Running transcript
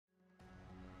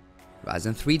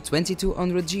Ryzen 3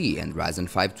 2200G and Ryzen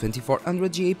 5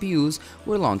 2400G APUs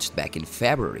were launched back in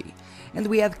February, and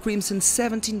we had Crimson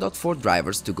 17.4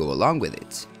 drivers to go along with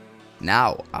it.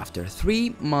 Now, after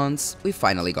 3 months, we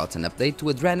finally got an update to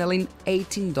Adrenaline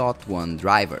 18.1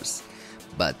 drivers.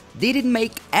 But did it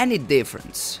make any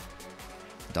difference?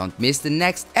 Don't miss the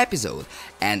next episode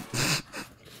and...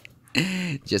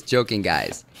 Just joking,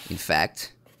 guys. In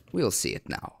fact, we'll see it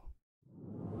now.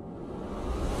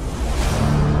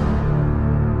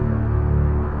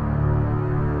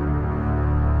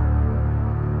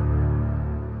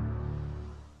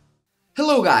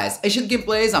 Hello guys, Asian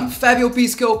Gameplays, I'm Fabio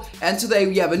Pisco, and today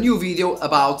we have a new video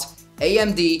about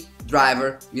AMD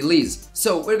driver release.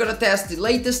 So we're gonna test the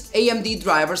latest AMD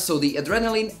drivers, so the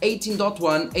Adrenaline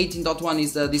 18.1, 18.1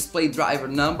 is the display driver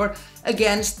number,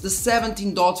 against the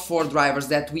 17.4 drivers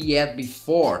that we had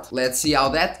before. Let's see how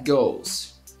that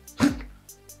goes.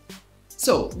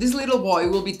 So this little boy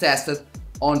will be tested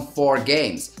on 4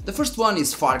 games. The first one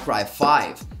is Far Cry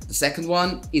 5, the second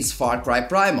one is Far Cry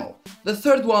Primal, the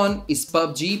third one is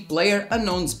PUBG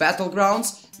PlayerUnknown's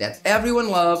Battlegrounds that everyone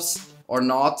loves, or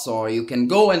not, or you can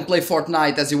go and play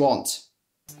Fortnite as you want.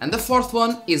 And the fourth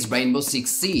one is Rainbow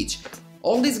Six Siege.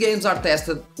 All these games are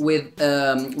tested with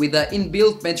the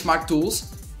inbuilt benchmark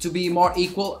tools to be more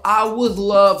equal. I would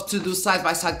love to do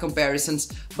side-by-side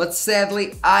comparisons, but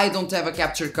sadly I don't have a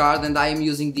capture card and I am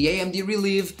using the AMD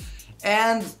Relive,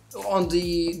 and on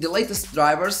the latest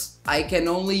drivers I can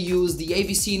only use the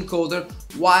AVC encoder,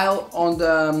 while on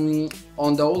the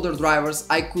older drivers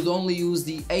I could only use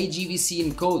the AGVC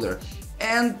encoder.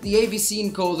 And the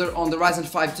AVC encoder on the Ryzen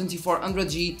 5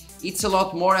 2400G, it's a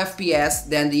lot more FPS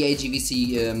than the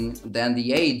AGVC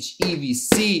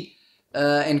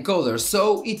encoder,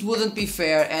 so it wouldn't be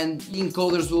fair, and the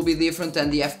encoders will be different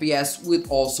and the FPS would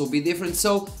also be different,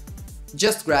 so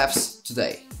just graphs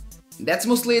today. That's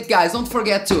mostly it, guys. Don't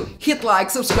forget to hit like,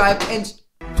 subscribe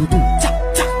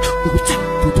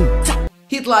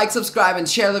and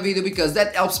share the video, because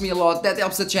that helps me a lot, that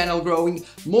helps the channel growing,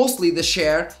 mostly the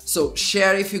share, so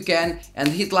share if you can, and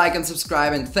hit like and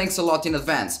subscribe, and thanks a lot in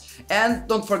advance. And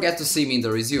don't forget to see me in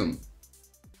the resume.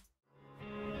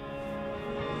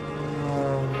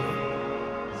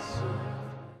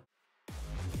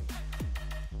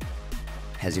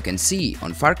 As you can see,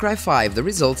 on Far Cry 5 the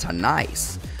results are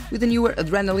nice, with the newer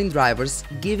Adrenaline drivers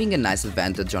giving a nice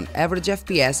advantage on average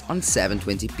FPS on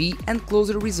 720p and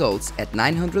closer results at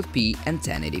 900p and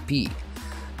 1080p.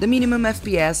 The minimum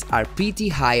FPS are pretty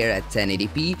higher at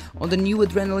 1080p on the new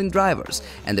Adrenaline drivers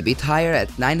and a bit higher at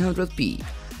 900p.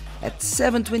 At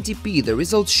 720p the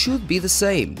results should be the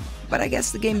same, but I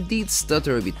guess the game did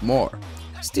stutter a bit more.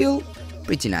 Still,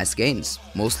 pretty nice gains,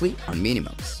 mostly on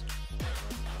minimums.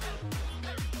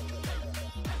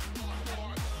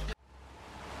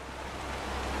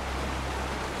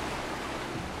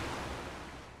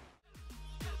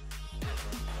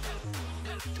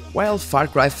 While Far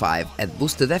Cry 5 had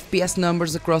boosted FPS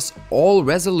numbers across all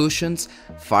resolutions,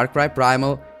 Far Cry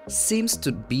Primal seems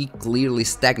to be clearly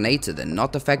stagnated and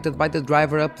not affected by the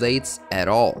driver updates at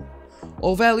all.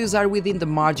 All values are within the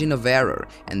margin of error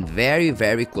and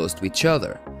very close to each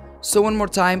other. So one more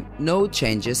time, no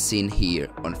changes seen here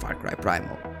on Far Cry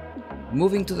Primal.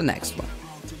 Moving to the next one.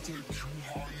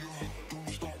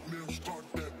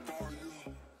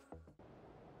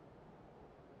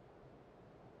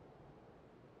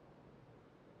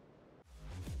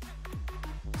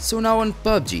 So now on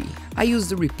PUBG, I use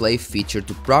the replay feature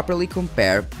to properly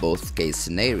compare both case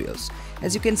scenarios.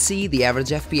 As you can see, the average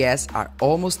FPS are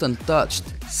almost untouched.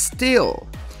 Still,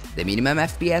 the minimum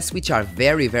FPS, which are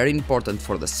very important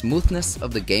for the smoothness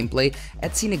of the gameplay,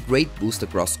 had seen a great boost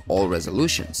across all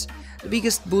resolutions. The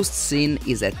biggest boost seen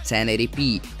is at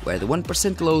 1080p, where the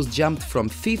 1% lows jumped from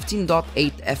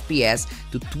 15.8 FPS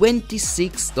to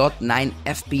 26.9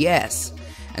 FPS.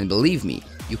 And believe me,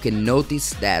 you can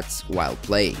notice that while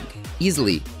playing.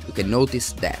 Easily, you can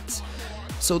notice that.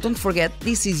 So don't forget,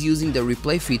 this is using the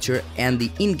replay feature, and the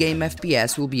in-game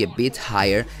FPS will be a bit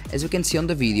higher, as you can see on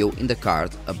the video in the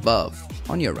card above,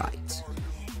 on your right.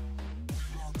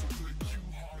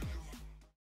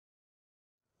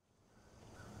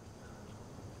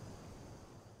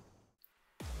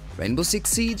 Rainbow Six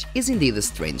Siege is indeed a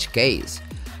strange case.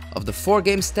 Of the 4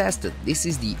 games tested, this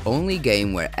is the only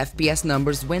game where FPS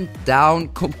numbers went down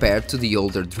compared to the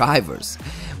older drivers.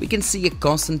 We can see a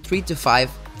constant 3 to 5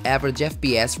 average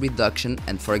FPS reduction,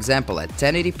 and for example at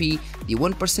 1080p the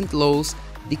 1% lows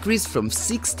decreased from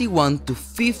 61 to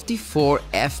 54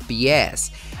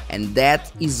 FPS, and that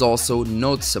is also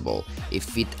noticeable.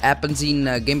 If it happens in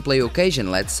a gameplay occasion,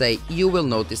 let's say, you will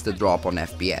notice the drop on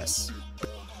FPS.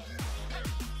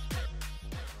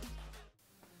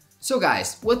 So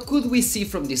guys, what could we see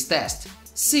from this test?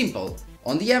 Simple.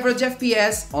 On the average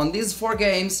FPS on these 4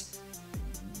 games,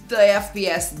 the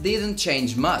FPS didn't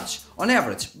change much on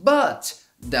average, but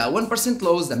the 1%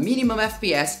 lows, the minimum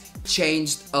FPS,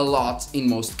 changed a lot in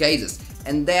most cases,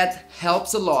 and that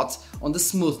helps a lot on the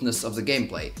smoothness of the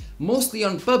gameplay. Mostly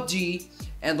on PUBG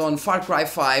and on Far Cry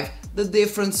 5, the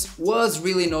difference was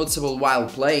really noticeable while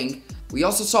playing. We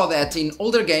also saw that in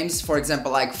older games, for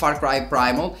example like Far Cry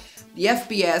Primal, the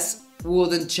FPS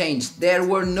wouldn't change. There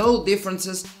were no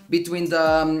differences between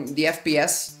the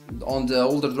FPS on the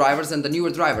older drivers and the newer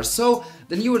drivers, so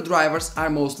the newer drivers are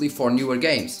mostly for newer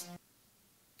games.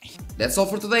 That's all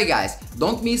for today, guys.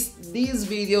 Don't miss these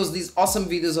videos, these awesome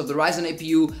videos of the Ryzen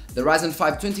APU, the Ryzen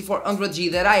 5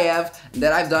 2400G that I have,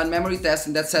 that I've done memory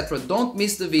testing, etc. Don't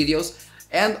miss the videos.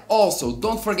 And also,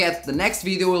 don't forget, the next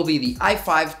video will be the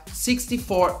i5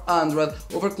 6400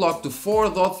 overclocked to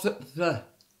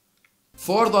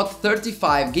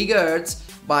 4.35 GHz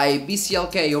by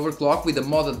BCLK overclock with a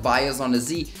modded BIOS on a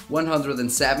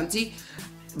Z170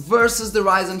 versus the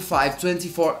Ryzen 5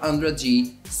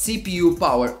 2400G CPU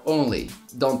power only.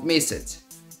 Don't miss it.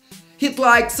 Hit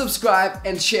like, subscribe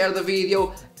and share the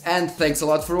video, and thanks a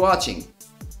lot for watching.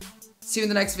 See you in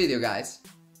the next video, guys.